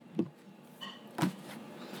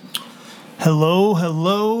Hello,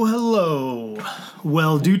 hello, hello.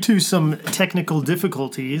 Well, due to some technical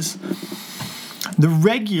difficulties, the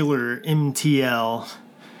regular MTL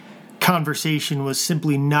conversation was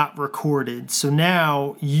simply not recorded. So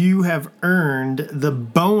now you have earned the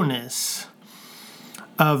bonus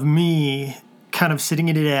of me kind of sitting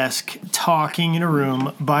at a desk, talking in a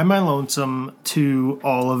room by my lonesome to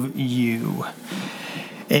all of you.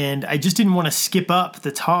 And I just didn't want to skip up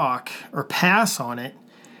the talk or pass on it,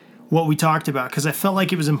 what we talked about, because I felt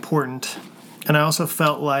like it was important. And I also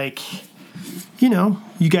felt like,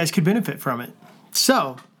 you guys could benefit from it.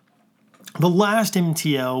 So, the last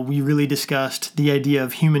MTL, we really discussed the idea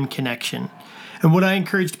of human connection. And what I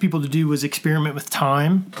encouraged people to do was experiment with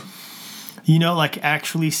time. Like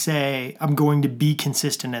actually say, I'm going to be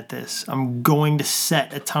consistent at this. I'm going to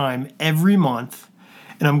set a time every month,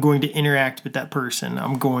 and I'm going to interact with that person.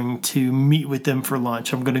 I'm going to meet with them for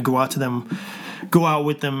lunch. I'm going to go out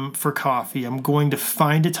with them for coffee. I'm going to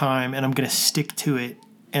find a time, and I'm going to stick to it,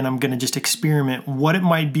 and I'm going to just experiment what it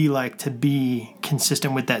might be like to be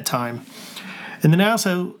consistent with that time. And then I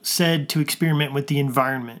also said to experiment with the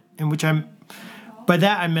environment, in which by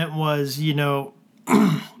that I meant was,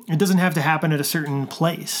 it doesn't have to happen at a certain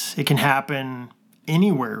place. It can happen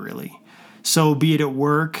anywhere, really. So be it at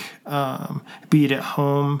work, be it at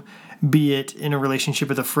home, be it in a relationship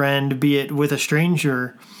with a friend, be it with a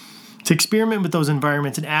stranger, to experiment with those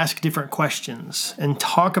environments and ask different questions and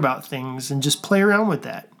talk about things and just play around with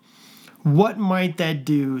that. What might that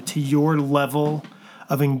do to your level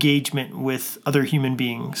of engagement with other human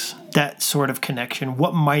beings? That sort of connection.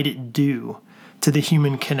 What might it do to the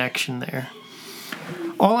human connection there?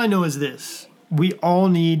 All I know is this: we all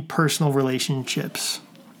need personal relationships.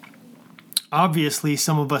 Obviously,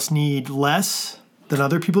 some of us need less than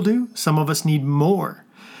other people do. Some of us need more.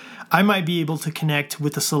 I might be able to connect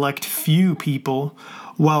with a select few people,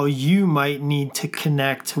 while you might need to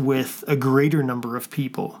connect with a greater number of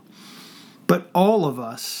people. But all of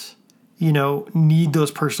us, need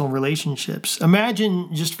those personal relationships.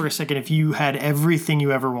 Imagine just for a second if you had everything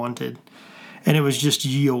you ever wanted and it was just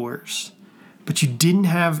yours, but you didn't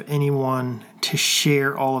have anyone to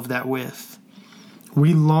share all of that with.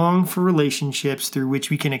 We long for relationships through which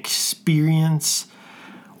we can experience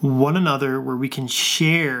one another, where we can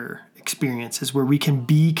share experiences, where we can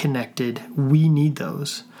be connected. We need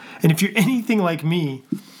those. And if you're anything like me,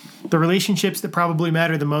 the relationships that probably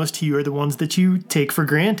matter the most to you are the ones that you take for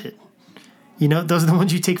granted. Those are the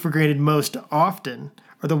ones you take for granted most often,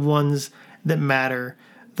 are the ones that matter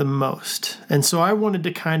the most. And so I wanted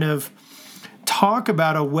to kind of talk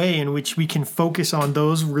about a way in which we can focus on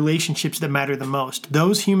those relationships that matter the most,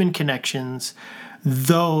 those human connections,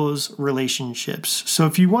 those relationships. So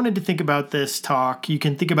if you wanted to think about this talk, you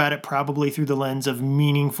can think about it probably through the lens of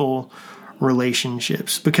meaningful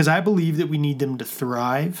relationships, because I believe that we need them to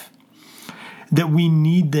thrive, that we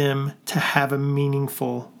need them to have a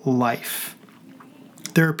meaningful life.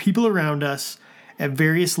 There are people around us at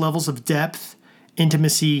various levels of depth,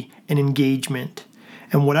 intimacy, and engagement.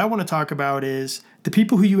 And what I want to talk about is the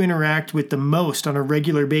people who you interact with the most on a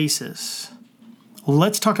regular basis.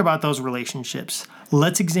 Let's talk about those relationships.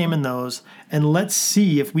 Let's examine those, and let's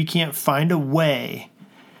see if we can't find a way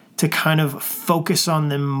to kind of focus on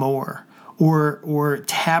them more, or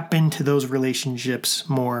tap into those relationships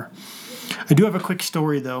more. I do have a quick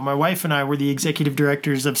story, though. My wife and I were the executive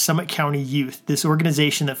directors of Summit County Youth, this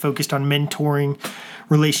organization that focused on mentoring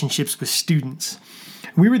relationships with students.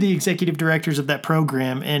 We were the executive directors of that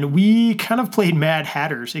program, and we kind of played Mad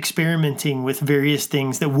Hatters, experimenting with various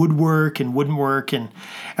things that would work and wouldn't work. And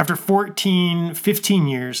after 15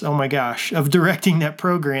 years, oh my gosh, of directing that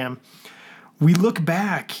program, we look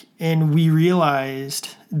back and we realized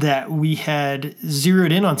that we had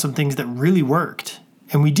zeroed in on some things that really worked,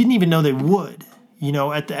 and we didn't even know they would,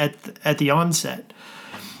 at the onset.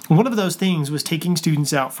 One of those things was taking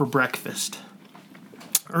students out for breakfast.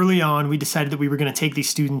 Early on, we decided that we were going to take these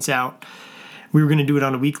students out. We were going to do it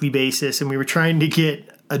on a weekly basis, and we were trying to get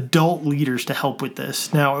adult leaders to help with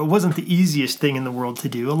this. Now, it wasn't the easiest thing in the world to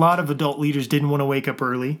do. A lot of adult leaders didn't want to wake up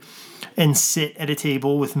early and sit at a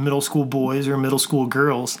table with middle school boys or middle school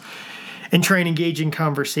girls and try and engage in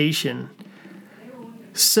conversation.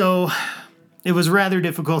 So it was rather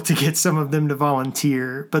difficult to get some of them to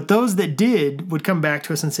volunteer. But those that did would come back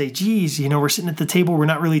to us and say, geez, we're sitting at the table, we're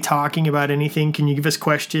not really talking about anything. Can you give us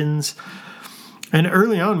questions? And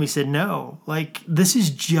early on we said, no, this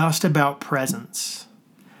is just about presence.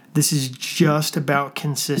 This is just about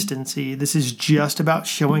consistency. This is just about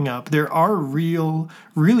showing up. There are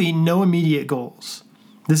really no immediate goals.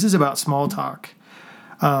 This is about small talk.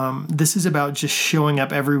 This is about just showing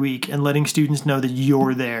up every week and letting students know that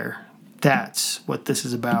you're there. That's what this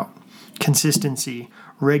is about. Consistency,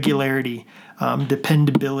 regularity,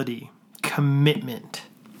 dependability, commitment.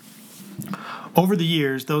 Over the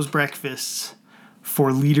years, those breakfasts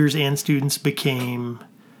for leaders and students became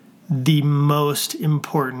the most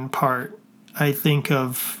important part, I think,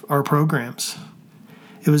 of our programs.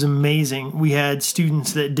 It was amazing. We had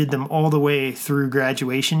students that did them all the way through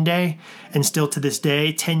graduation day, and still to this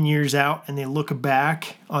day, 10 years out, and they look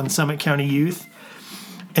back on Summit County Youth,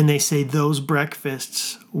 and they say those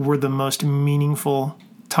breakfasts were the most meaningful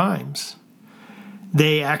times.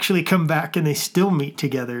 They actually come back and they still meet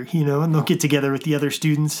together, and they'll get together with the other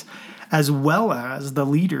students as well as the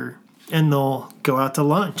leader, and they'll go out to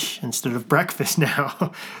lunch instead of breakfast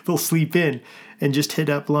now. They'll sleep in and just hit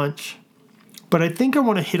up lunch. But I think I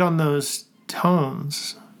want to hit on those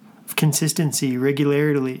tones of consistency,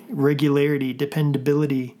 regularity,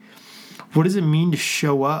 dependability. What does it mean to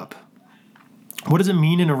show up? What does it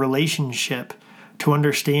mean in a relationship to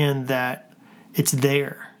understand that it's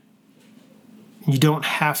there? You don't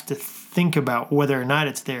have to think about whether or not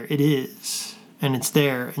it's there. It is, and it's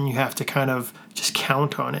there, and you have to kind of just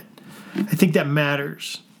count on it. I think that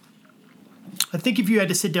matters. I think if you had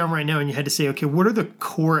to sit down right now and you had to say, okay, what are the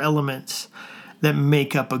core elements that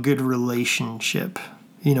make up a good relationship?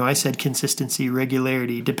 I said consistency,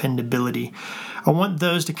 regularity, dependability. I want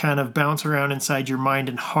those to kind of bounce around inside your mind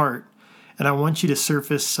and heart, and I want you to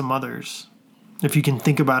surface some others. If you can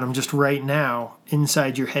think about them just right now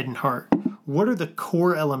inside your head and heart. What are the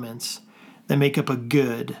core elements that make up a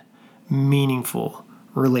good, meaningful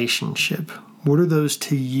relationship? What are those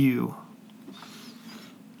to you?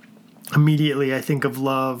 Immediately, I think of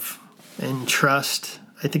love and trust.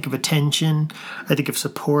 I think of attention. I think of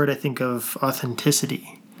support. I think of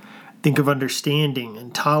authenticity. I think of understanding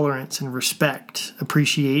and tolerance and respect,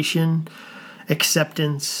 appreciation,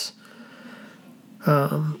 acceptance,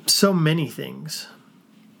 so many things.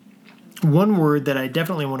 One word that I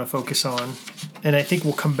definitely want to focus on, and I think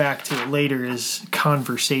we'll come back to it later, is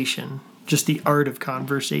conversation. Just the art of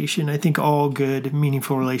conversation. I think all good,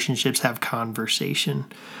 meaningful relationships have conversation.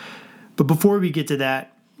 But before we get to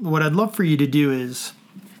that, what I'd love for you to do is,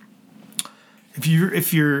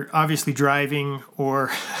 if you're obviously driving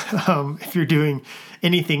or if you're doing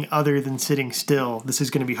anything other than sitting still, this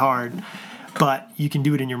is going to be hard, but you can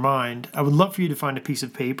do it in your mind. I would love for you to find a piece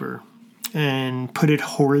of paper and put it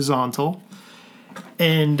horizontal.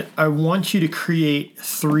 And I want you to create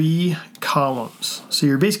 3 columns. So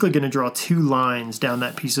you're basically going to draw 2 lines down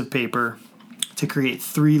that piece of paper to create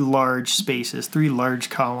 3 large spaces, 3 large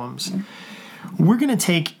columns. We're going to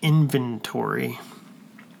take inventory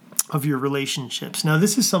of your relationships. Now,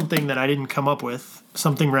 this is something that I didn't come up with,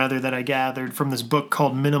 something rather that I gathered from this book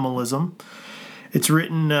called Minimalism. It's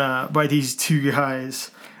written by these 2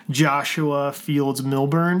 guys, Joshua Fields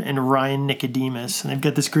Milburn and Ryan Nicodemus. And they've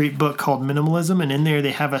got this great book called Minimalism, and in there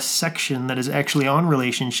they have a section that is actually on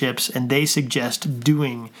relationships, and they suggest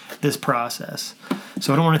doing this process.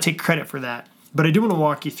 So I don't want to take credit for that, but I do want to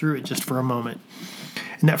walk you through it just for a moment.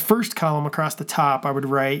 In that first column across the top, I would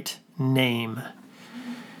write name.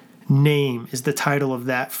 Name is the title of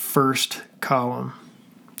that first column.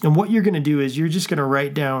 And what you're going to do is you're just going to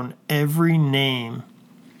write down every name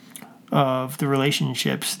of the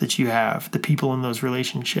relationships that you have, the people in those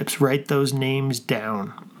relationships. Write those names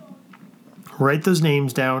down. Write those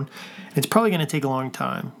names down. It's probably going to take a long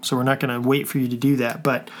time, so we're not going to wait for you to do that.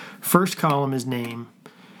 But first column is name.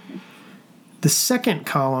 The second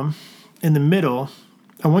column in the middle,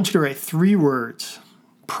 I want you to write 3 words: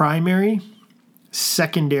 primary,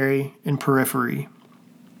 secondary, and periphery.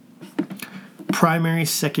 Primary,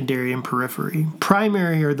 secondary, and periphery.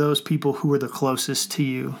 Primary are those people who are the closest to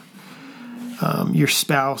you. Your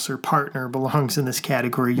spouse or partner belongs in this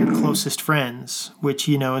category. Your closest friends, which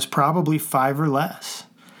is probably 5 or less.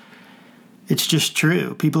 It's just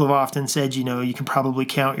true. People have often said, you can probably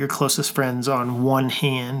count your closest friends on one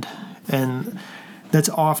hand, and that's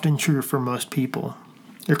often true for most people.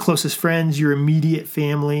 Your closest friends, your immediate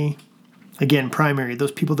family. Again, primary,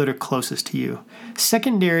 those people that are closest to you.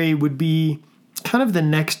 Secondary would be kind of the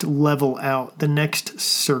next level out, the next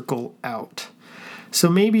circle out. So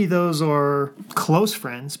maybe those are close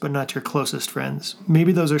friends, but not your closest friends.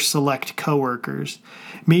 Maybe those are select coworkers.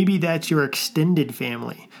 Maybe that's your extended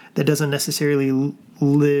family that doesn't necessarily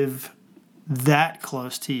live that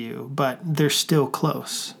close to you, but they're still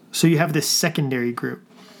close. So you have this secondary group.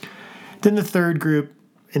 Then the third group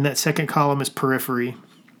in that second column is periphery.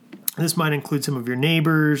 This might include some of your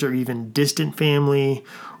neighbors or even distant family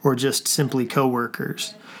or just simply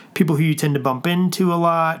coworkers. People who you tend to bump into a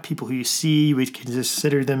lot, people who you see, we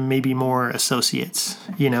consider them maybe more associates,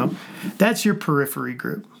 That's your periphery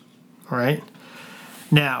group, All right.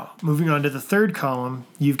 Now, moving on to the third column,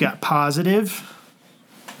 you've got positive,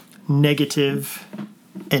 negative,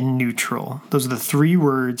 and neutral. Those are the three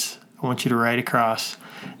words I want you to write across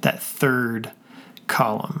that third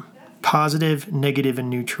column. Positive, negative, and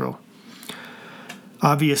neutral.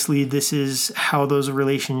 Obviously, this is how those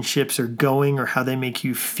relationships are going or how they make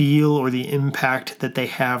you feel or the impact that they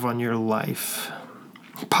have on your life.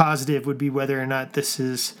 Positive would be whether or not this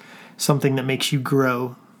is something that makes you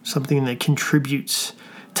grow, something that contributes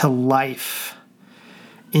to life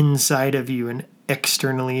inside of you and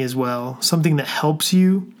externally as well, something that helps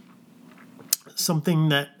you, something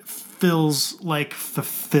that feels like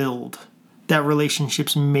fulfilled, that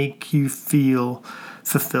relationships make you feel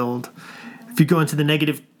fulfilled. If you go into the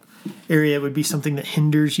negative area, it would be something that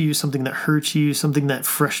hinders you, something that hurts you, something that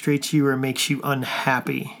frustrates you or makes you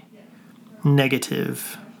unhappy.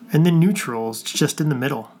 Negative. And then neutral is just in the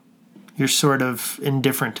middle. You're sort of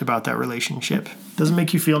indifferent about that relationship. Doesn't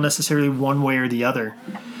make you feel necessarily one way or the other.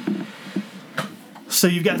 So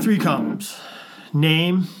you've got three columns.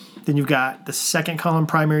 Name, then you've got the second column,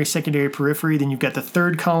 primary, secondary, periphery, then you've got the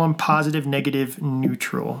third column, positive, negative,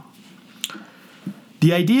 neutral.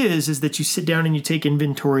 The idea is that you sit down and you take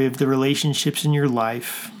inventory of the relationships in your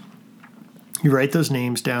life. You write those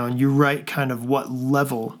names down. You write kind of what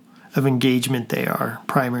level of engagement they are,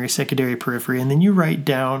 primary, secondary, periphery, and then you write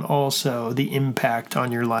down also the impact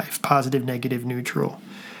on your life, positive, negative, neutral.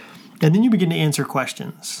 And then you begin to answer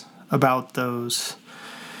questions about those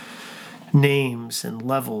names and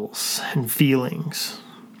levels and feelings.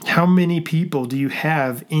 How many people do you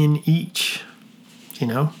have in each?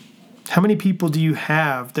 How many people do you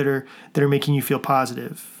have that are making you feel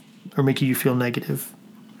positive or making you feel negative?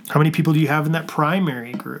 How many people do you have in that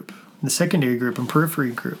primary group, the secondary group, and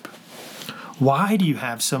periphery group? Why do you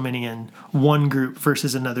have so many in one group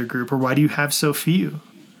versus another group, or why do you have so few?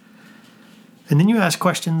 And then you ask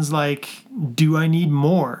questions like, do I need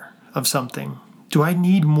more of something? Do I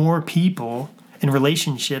need more people in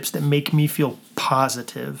relationships that make me feel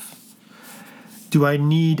positive? Do I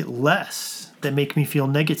need less that make me feel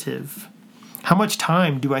negative? How much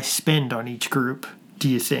time do I spend on each group, do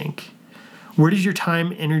you think? Where does your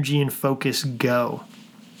time, energy, and focus go?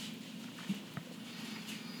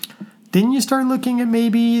 Then you start looking at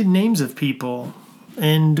maybe names of people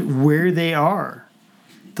and where they are,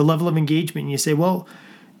 the level of engagement. And you say, well,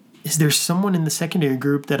 is there someone in the secondary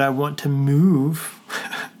group that I want to move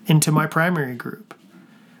into my primary group?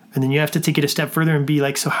 And then you have to take it a step further and be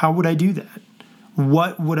like, so how would I do that?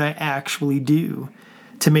 What would I actually do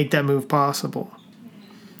to make that move possible?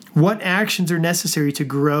 What actions are necessary to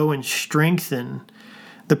grow and strengthen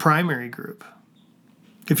the primary group?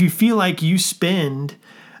 If you feel like you spend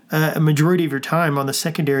a majority of your time on the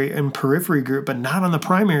secondary and periphery group, but not on the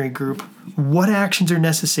primary group, what actions are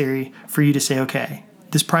necessary for you to say, okay,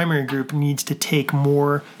 this primary group needs to take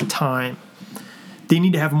more time. They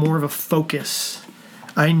need to have more of a focus.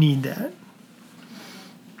 I need that.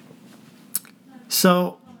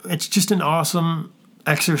 So it's just an awesome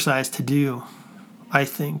exercise to do, I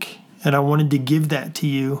think. And I wanted to give that to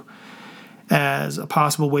you as a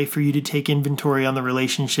possible way for you to take inventory on the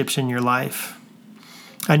relationships in your life.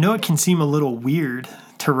 I know it can seem a little weird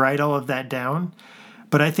to write all of that down,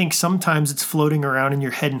 but I think sometimes it's floating around in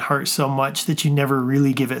your head and heart so much that you never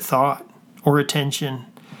really give it thought or attention,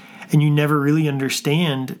 and you never really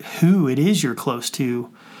understand who it is you're close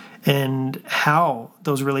to and how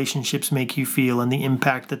those relationships make you feel and the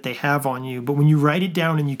impact that they have on you. But when you write it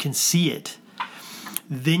down and you can see it,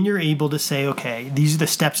 then you're able to say, okay, these are the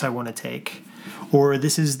steps I want to take. Or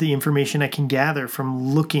this is the information I can gather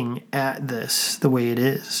from looking at this the way it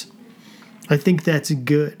is. I think that's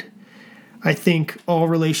good. I think all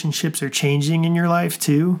relationships are changing in your life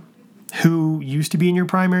too. Who used to be in your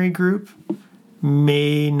primary group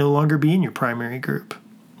may no longer be in your primary group.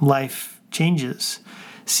 Life changes.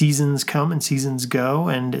 Seasons come and seasons go,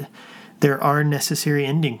 and there are necessary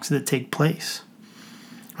endings that take place.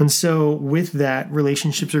 And so with that,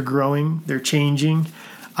 relationships are growing, they're changing.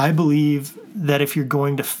 I believe that if you're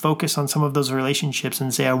going to focus on some of those relationships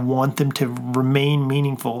and say, I want them to remain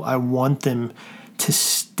meaningful, I want them to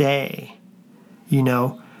stay,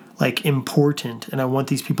 important, and I want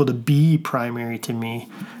these people to be primary to me,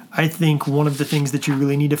 I think one of the things that you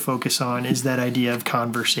really need to focus on is that idea of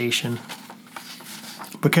conversation.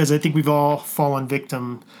 Because I think we've all fallen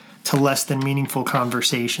victim to less than meaningful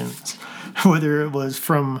conversations, whether it was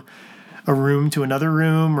from a room to another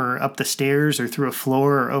room or up the stairs or through a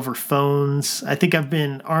floor or over phones. I think I've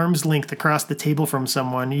been arm's length across the table from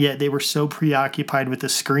someone, yet they were so preoccupied with the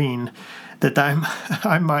screen that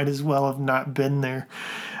I might as well have not been there.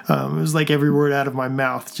 It was like every word out of my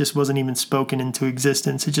mouth just wasn't even spoken into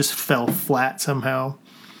existence. It just fell flat somehow.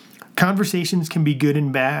 Conversations can be good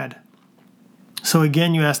and bad. So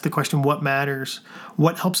again, you ask the question, what matters?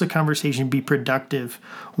 What helps a conversation be productive?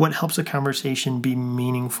 What helps a conversation be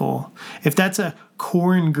meaningful? If that's a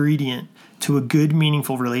core ingredient to a good,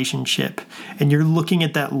 meaningful relationship, and you're looking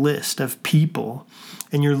at that list of people,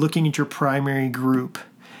 and you're looking at your primary group,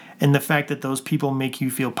 and the fact that those people make you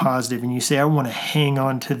feel positive, and you say, I want to hang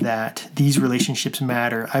on to that, these relationships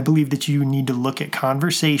matter, I believe that you need to look at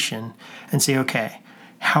conversation and say, okay,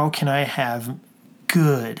 how can I have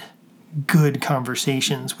good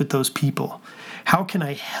conversations with those people? How can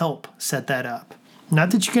I help set that up?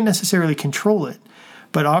 Not that you can necessarily control it,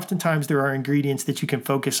 but oftentimes there are ingredients that you can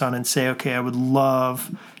focus on and say, okay, I would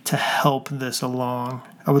love to help this along.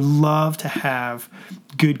 I would love to have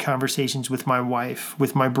good conversations with my wife,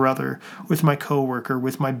 with my brother, with my coworker,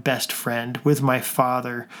 with my best friend, with my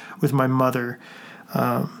father, with my mother.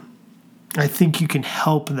 I think you can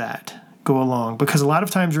help that go along, because a lot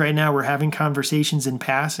of times right now we're having conversations in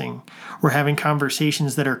passing. We're having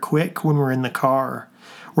conversations that are quick when we're in the car.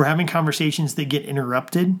 We're having conversations that get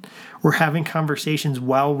interrupted. We're having conversations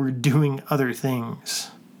while we're doing other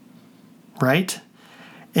things, right?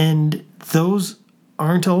 And those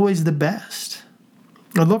aren't always the best.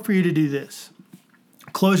 I'd love for you to do this.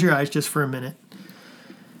 Close your eyes just for a minute.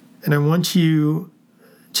 And I want you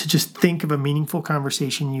to just think of a meaningful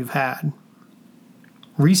conversation you've had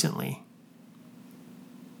recently,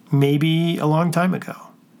 maybe a long time ago.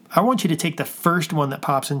 I want you to take the first one that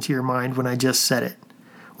pops into your mind when I just said it.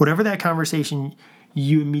 Whatever that conversation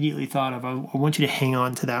you immediately thought of, I want you to hang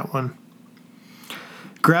on to that one.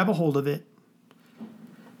 Grab a hold of it.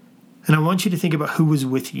 And I want you to think about who was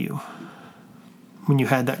with you when you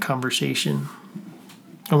had that conversation.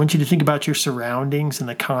 I want you to think about your surroundings and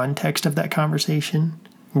the context of that conversation,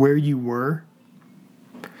 where you were.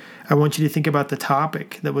 I want you to think about the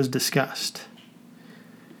topic that was discussed,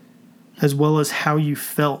 as well as how you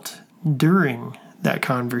felt during that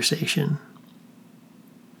conversation.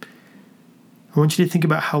 I want you to think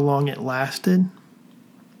about how long it lasted.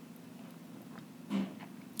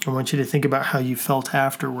 I want you to think about how you felt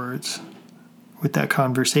afterwards with that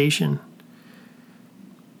conversation.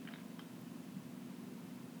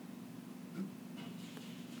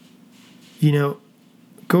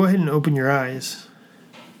 Go ahead and open your eyes.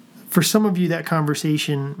 For some of you, that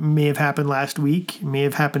conversation may have happened last week, may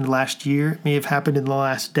have happened last year, may have happened in the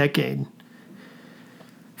last decade.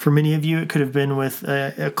 For many of you, it could have been with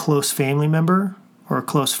a close family member or a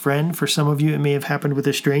close friend. For some of you, it may have happened with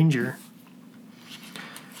a stranger.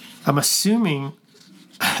 I'm assuming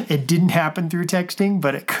it didn't happen through texting,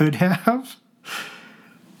 but it could have.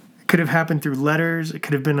 It could have happened through letters. It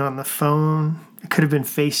could have been on the phone. It could have been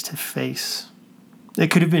face-to-face. It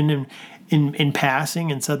could have been in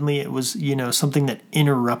passing, and suddenly it was, something that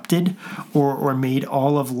interrupted or made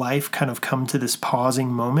all of life kind of come to this pausing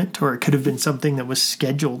moment. Or it could have been something that was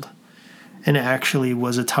scheduled and actually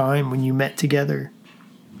was a time when you met together.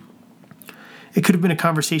 It could have been a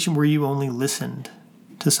conversation where you only listened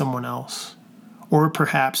to someone else. Or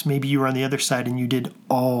perhaps maybe you were on the other side and you did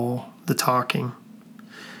all the talking.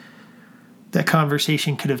 That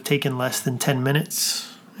conversation could have taken less than 10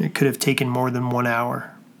 minutes. It could have taken more than 1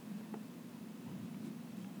 hour.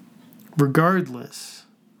 Regardless,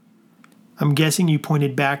 I'm guessing you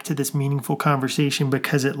pointed back to this meaningful conversation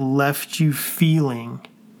because it left you feeling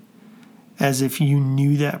as if you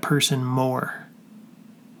knew that person more,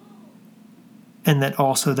 and that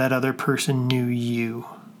also that other person knew you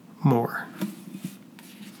more.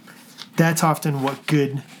 That's often what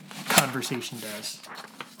good conversation does.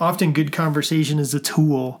 Often good conversation is a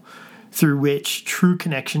tool through which true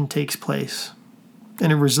connection takes place,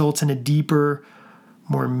 and it results in a deeper,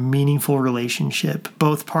 more meaningful relationship.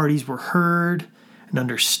 Both parties were heard and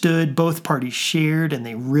understood. Both parties shared and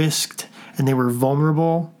they risked and they were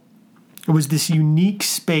vulnerable. It was this unique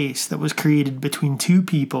space that was created between two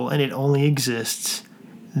people, and it only exists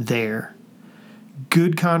there.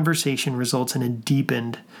 Good conversation results in a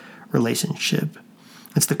deepened relationship.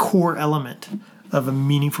 It's the core element of a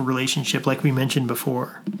meaningful relationship, like we mentioned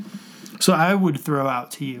before. So I would throw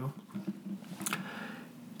out to you,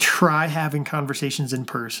 try having conversations in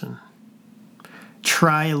person.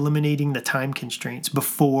 Try eliminating the time constraints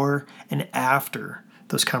before and after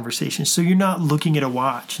those conversations, so you're not looking at a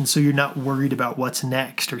watch, and so you're not worried about what's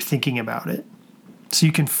next or thinking about it. So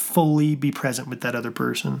you can fully be present with that other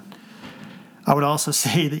person. I would also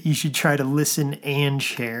say that you should try to listen and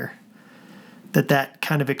share. That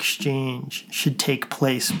kind of exchange should take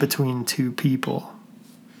place between two people.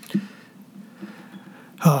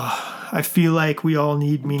 I feel like we all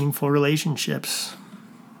need meaningful relationships,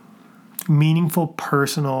 meaningful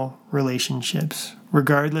personal relationships,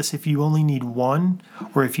 regardless if you only need one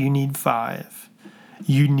or if you need 5.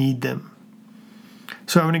 You need them.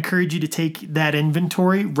 So I would encourage you to take that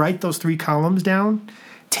inventory, write those 3 columns down,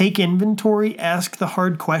 take inventory, ask the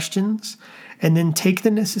hard questions, and then take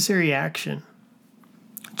the necessary action.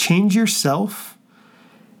 Change yourself,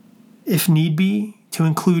 if need be, to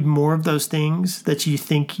include more of those things that you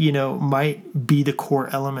think, might be the core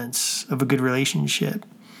elements of a good relationship.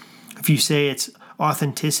 If you say it's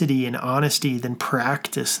authenticity and honesty, then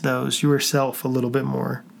practice those yourself a little bit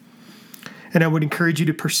more. And I would encourage you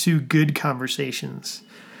to pursue good conversations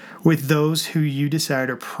with those who you decide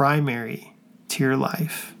are primary to your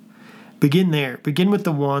life. Begin there. Begin with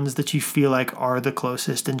the ones that you feel like are the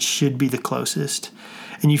closest and should be the closest,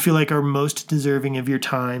 and you feel like are most deserving of your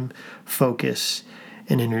time, focus,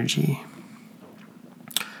 and energy.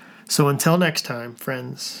 So until next time,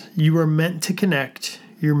 friends, you are meant to connect.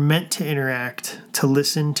 You're meant to interact, to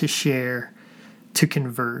listen, to share, to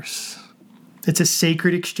converse. It's a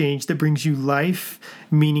sacred exchange that brings you life,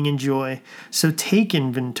 meaning, and joy. So take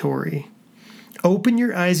inventory. Open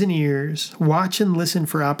your eyes and ears. Watch and listen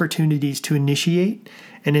for opportunities to initiate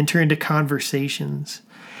and enter into conversations.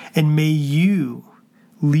 And may you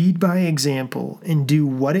lead by example and do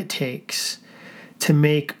what it takes to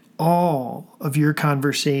make all of your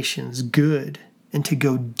conversations good and to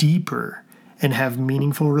go deeper and have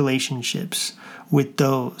meaningful relationships with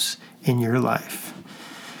those in your life.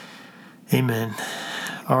 Amen.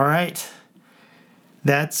 All right.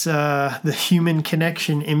 That's the Human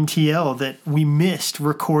Connection MTL that we missed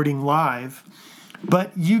recording live,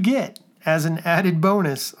 but you get as an added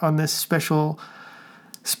bonus on this special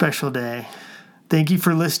day. Thank you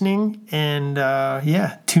for listening, and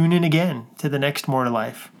tune in again to the next More to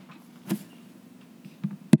Life.